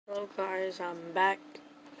guys, I'm back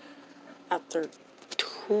after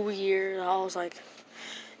 2 years. I was like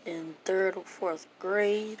in 3rd or 4th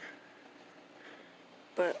grade.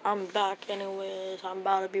 But I'm back anyways. I'm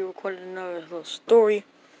about to be recording another little story.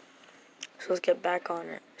 So let's get back on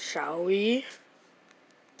it, shall we?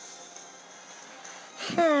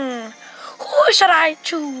 Who should I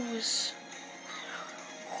choose?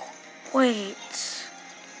 Wait.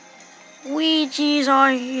 Ouija's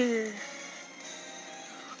are here.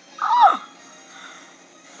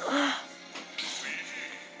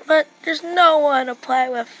 But there's no one to play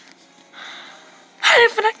with. I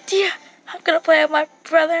have an idea. I'm gonna play with my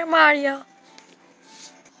brother Mario.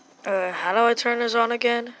 How do I turn this on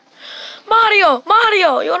again? Mario,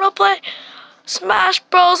 you wanna play Smash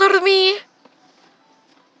Bros with me?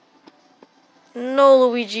 No,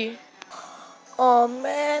 Luigi. Oh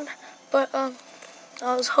man, but I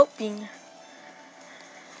was hoping.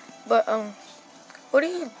 But what are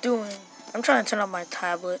you doing? I'm trying to turn on my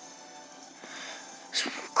tablet. This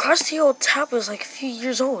crusty old tablet is like a few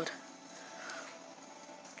years old.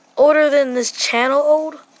 Older than this channel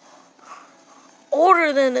old?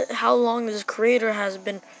 Older than how long this creator has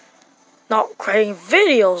been not creating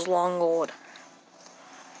videos long old.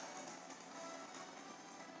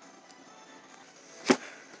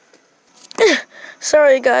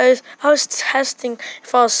 Sorry guys, I was testing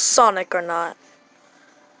if I was Sonic or not.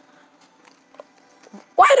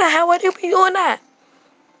 Why the hell would you be doing that?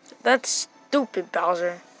 That's stupid,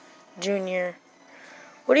 Bowser Jr.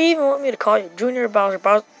 What do you even want me to call you? Junior Bowser?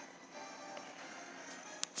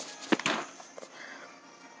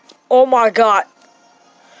 Oh my god.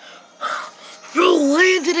 You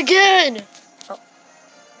landed again! Oh.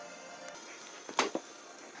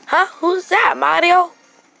 Huh? Who's that, Mario?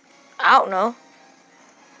 I don't know.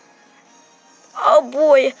 Oh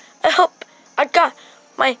boy, I hope I got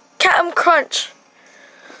my Captain Crunch.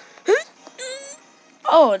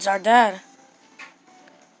 Oh, it's our dad.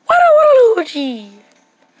 What a Luigi!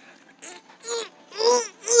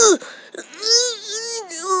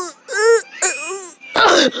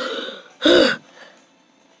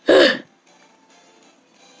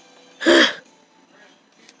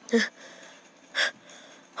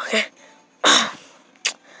 Okay.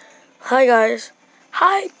 Hi guys.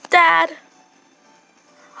 Hi Dad.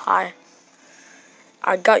 Hi.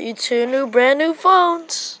 I got you 2 brand new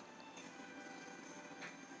phones.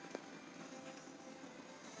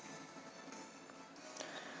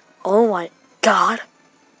 Oh my god.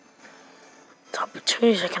 The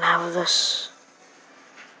opportunities I can have with this.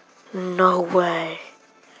 No way.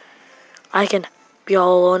 I can be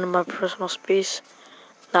all alone in my personal space,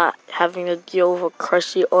 not having to deal with a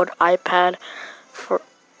crusty old iPad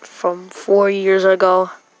from 4 years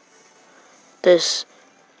ago. This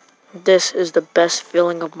is the best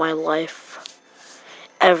feeling of my life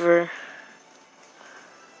ever.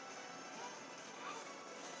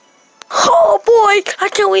 Oh boy, I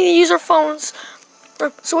can't wait to use our phones.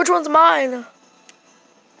 So which one's mine?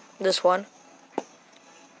 This one.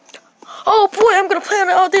 Oh boy, I'm gonna play on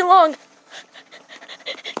it all day long.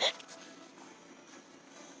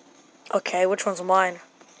 Okay, which one's mine?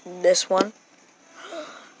 This one.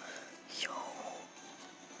 Yo.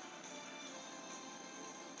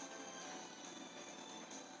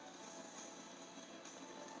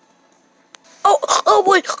 Oh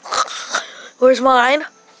boy. Where's mine?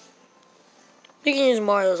 You can use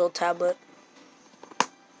Mario's old tablet.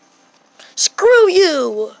 Screw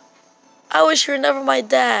you! I wish you were never my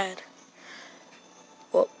dad.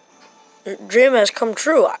 Well, your dream has come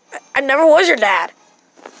true. I never was your dad.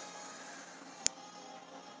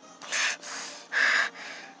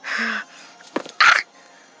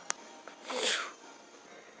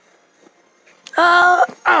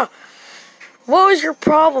 What was your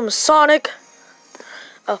problem, Sonic?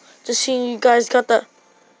 Oh, just seeing you guys got the...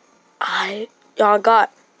 Y'all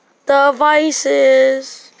got the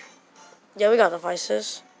vices. Yeah, we got the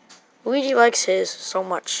vices. Luigi likes his so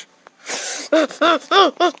much.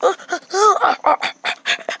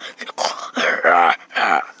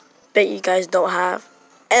 Bet you guys don't have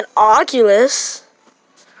an Oculus.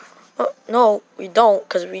 No, we don't,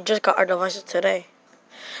 because we just got our devices today.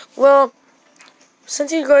 Well,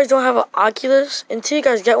 since you guys don't have an Oculus, until you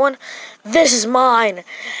guys get one, this is mine.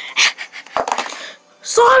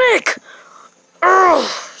 Sonic! Ugh,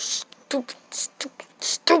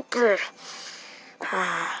 stupid.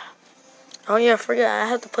 Oh yeah, forget, I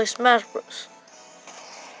have to play Smash Bros.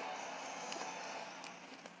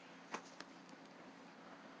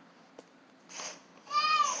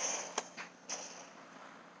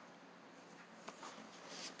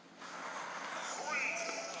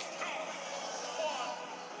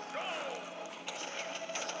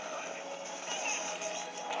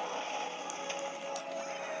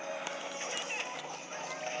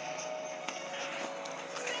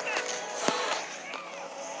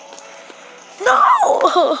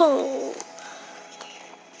 No!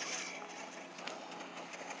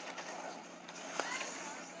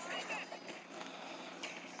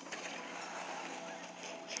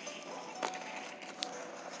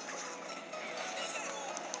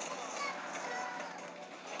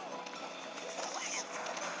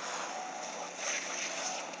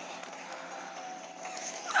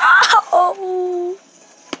 Oh!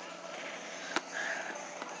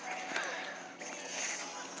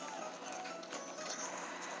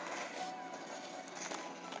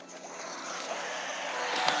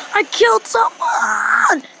 I killed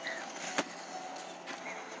someone!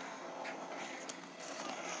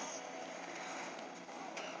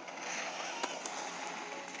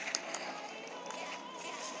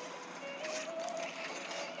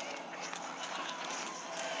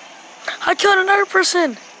 I killed another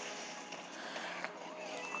person!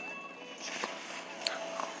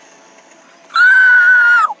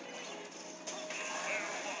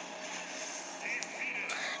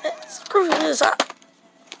 Screw this. I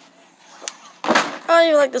don't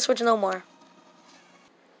even like the Switch no more.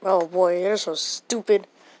 Oh boy, you're so stupid.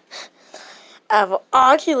 I have an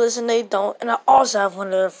Oculus and they don't, and I also have one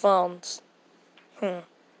of their phones.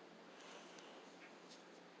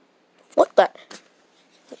 What the?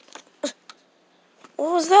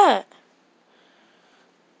 What was that?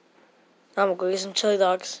 I'm gonna go get some chili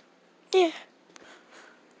dogs. Yeah.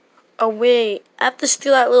 Oh wait, I have to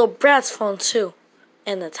steal that little brat's phone too.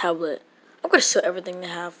 And the tablet. I'm gonna steal everything they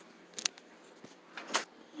have.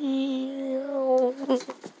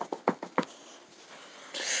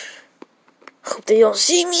 Hope they don't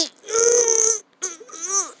see me.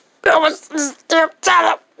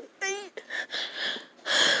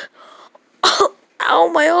 Ow,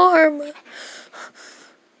 my arm.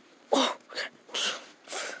 Oh.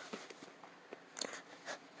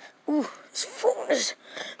 Ooh, this phone is.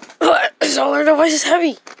 All our device is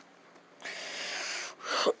heavy.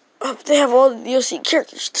 They have all the DLC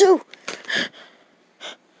characters too.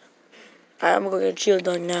 Alright, I'm gonna go get a chili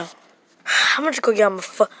dog now. I'm gonna go get my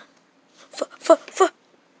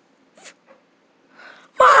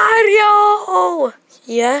Mario!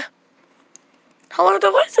 Yeah? How are the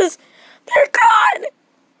devices? They're gone!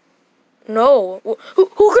 No. Who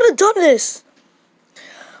could have done this?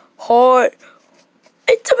 Hi.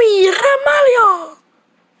 It's me, Mario!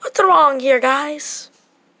 What's wrong here, guys?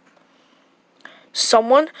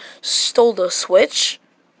 Someone stole the Switch,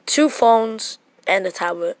 2 phones, and a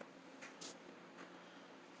tablet.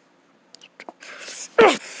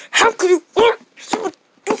 How could you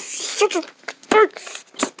do such a thing?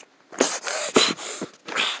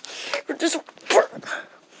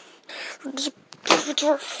 To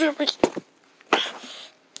our family.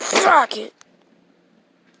 Fuck it.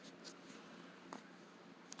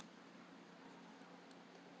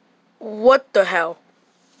 What the hell?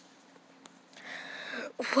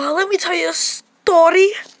 Well, let me tell you a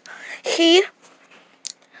story. He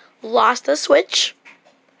lost the Switch,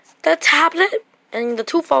 the tablet, and the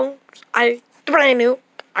 2 phones brand new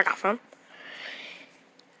I got from.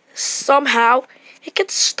 Somehow it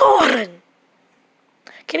gets stolen.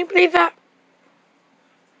 Can you believe that?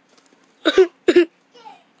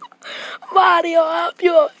 Mario, I hope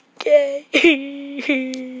you're okay.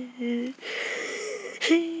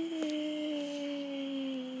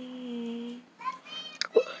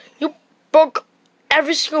 You broke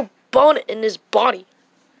every single bone in his body.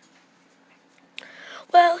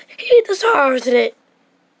 Well, he deserves it.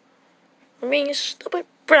 I mean, you stupid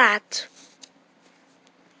brat.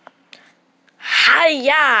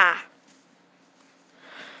 Hiya!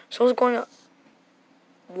 So what's going on?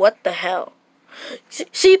 What the hell?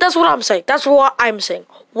 See, that's what I'm saying. That's what I'm saying.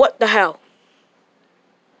 What the hell?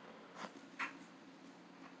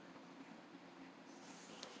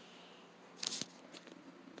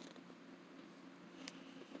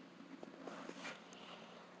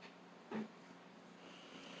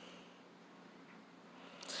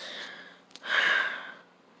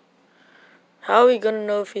 How are we gonna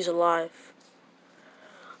know if he's alive?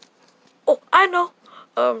 Oh, I know.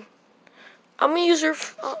 I'm gonna use your.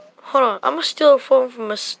 Hold on. I'm gonna steal a phone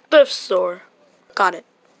from a thrift store. Got it.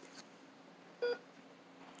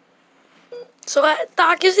 So,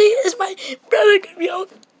 Doc, is my brother gonna be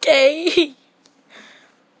okay?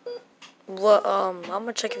 Well, I'm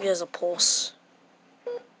gonna check if he has a pulse.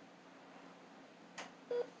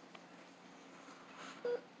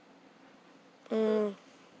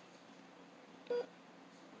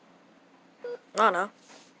 I don't know.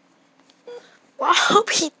 Well, I hope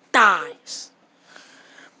he dies.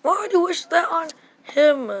 Why would you wish that on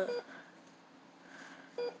him? Well,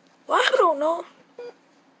 I don't know.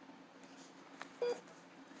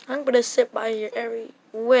 I'm gonna sit by here every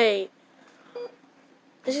Wait.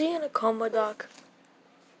 Is he in a coma, Doc?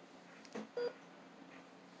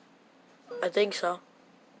 I think so.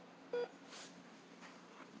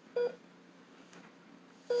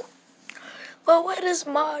 But what is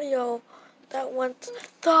Mario that wants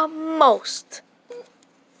the most?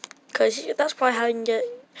 Because that's probably how you can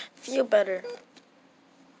feel better.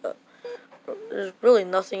 There's really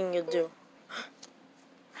nothing you can do.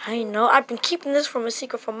 I know. I've been keeping this from a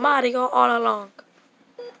secret from Mario all along.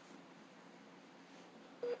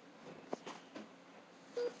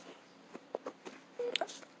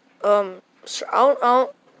 Sir, I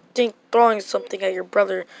don't think throwing something at your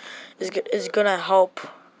brother is gonna help.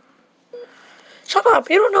 Shut up!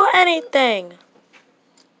 You don't know anything.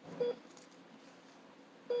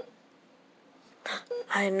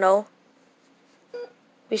 I know.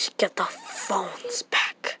 We should get the phones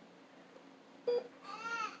back.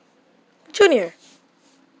 Junior.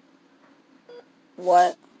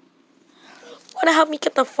 What? Wanna help me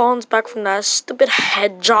get the phones back from that stupid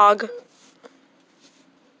hedgehog?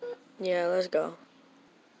 Yeah, let's go.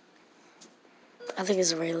 I think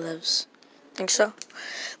this is where he lives. Think so?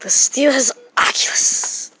 Let's steal his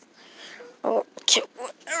Oculus. Oh, okay,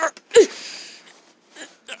 whatever.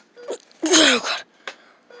 Oh, God.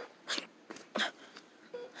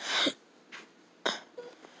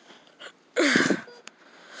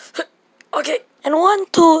 Okay, and 1,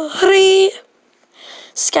 2, 3.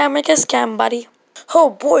 Scam like a scam, buddy. Oh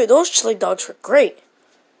boy, those chili dogs were great.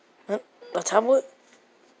 The tablet?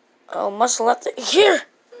 Oh, must have left it here.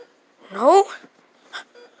 No.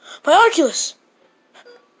 My Oculus.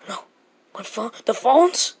 No. My phone. The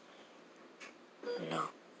phones? No.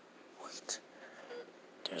 Wait.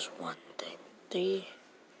 There's one thing.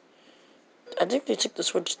 I think they took the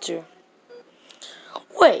Switch too.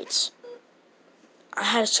 Wait. I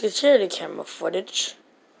had security camera footage,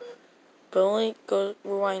 but only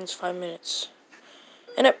rewinds 5 minutes,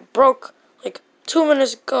 and it broke like 2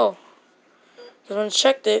 minutes ago. Because when I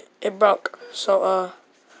checked it, it broke. So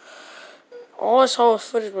all I saw with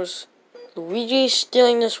footage was Luigi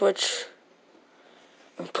stealing the Switch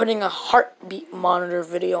and putting a heartbeat monitor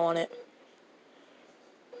video on it.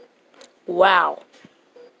 Wow.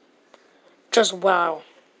 Just wow.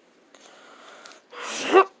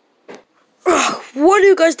 What do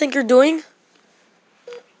you guys think you're doing?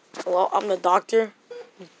 Well, I'm the doctor.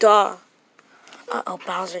 Duh. Uh-oh,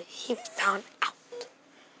 Bowser. He found out.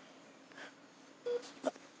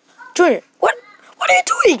 Junior, what are you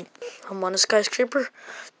doing? I'm on a skyscraper.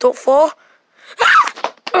 Don't fall.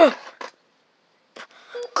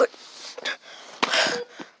 Good.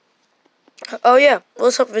 Oh, yeah.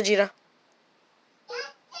 What's up, Vegeta?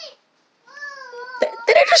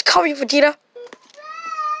 Did I just call you Vegeta?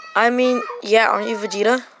 I mean, yeah, aren't you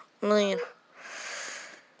Vegeta? I mean,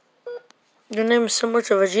 your name is similar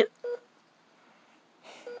to Vegeta.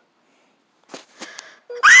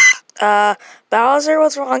 Bowser,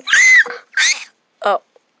 what's wrong? Oh,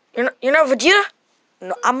 you're not Vegeta?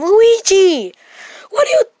 No, I'm Luigi. What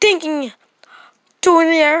are you thinking, doing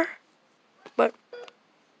there? But,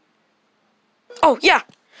 oh yeah,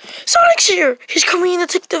 Sonic's here. He's coming in to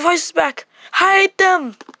take the devices back. Hide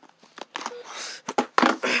them.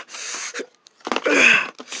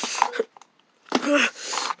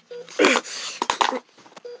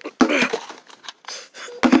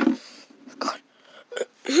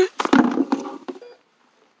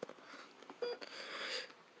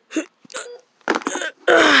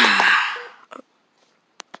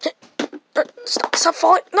 Stop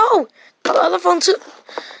falling. No! Not the other phone too.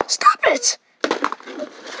 Stop it!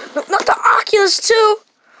 No, not the Oculus too!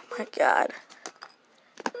 Oh my god.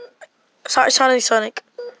 Sorry, Sonic.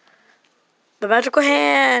 The magical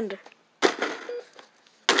hand. I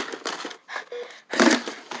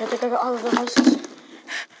think I got all of the devices.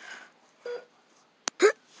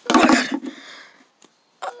 Oh my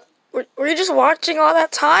god. Were you just watching all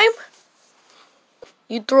that time?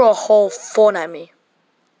 You threw a whole phone at me.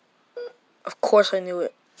 Of course I knew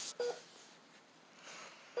it.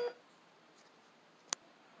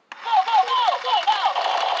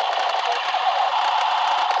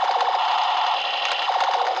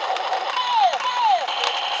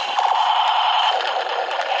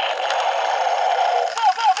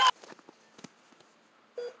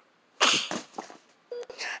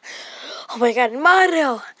 Oh my god,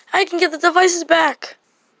 Mario! I can get the devices back!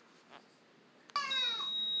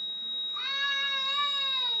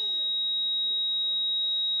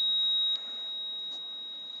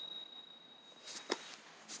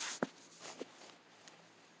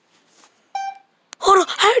 Hold on,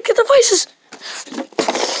 I have to get the devices!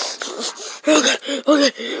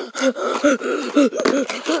 Okay.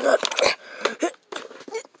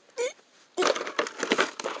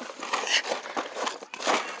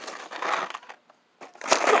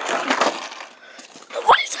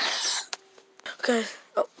 Okay.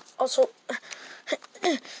 Oh, also.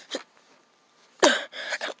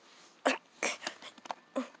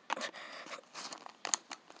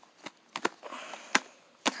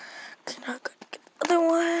 Can I get the other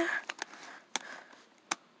one?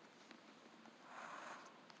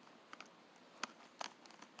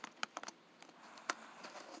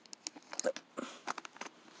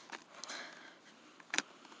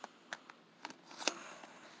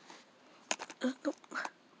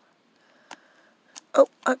 Oh,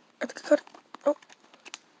 I think I got it. Oh.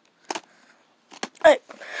 Hey,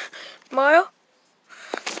 Mario?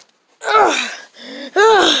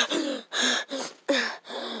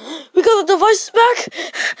 We got the devices back?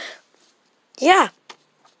 Yeah.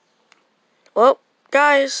 Well,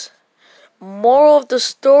 guys, moral of the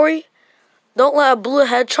story, don't let a blue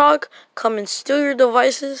hedgehog come and steal your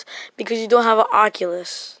devices because you don't have an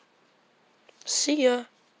Oculus. See ya.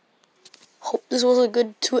 Hope this was a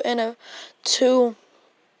good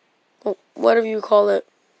whatever you call it,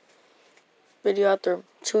 video after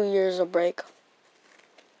 2 years of break.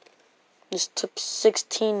 This took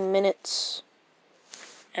 16 minutes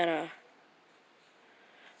and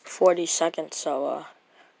 40 seconds, so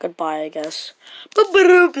goodbye, I guess.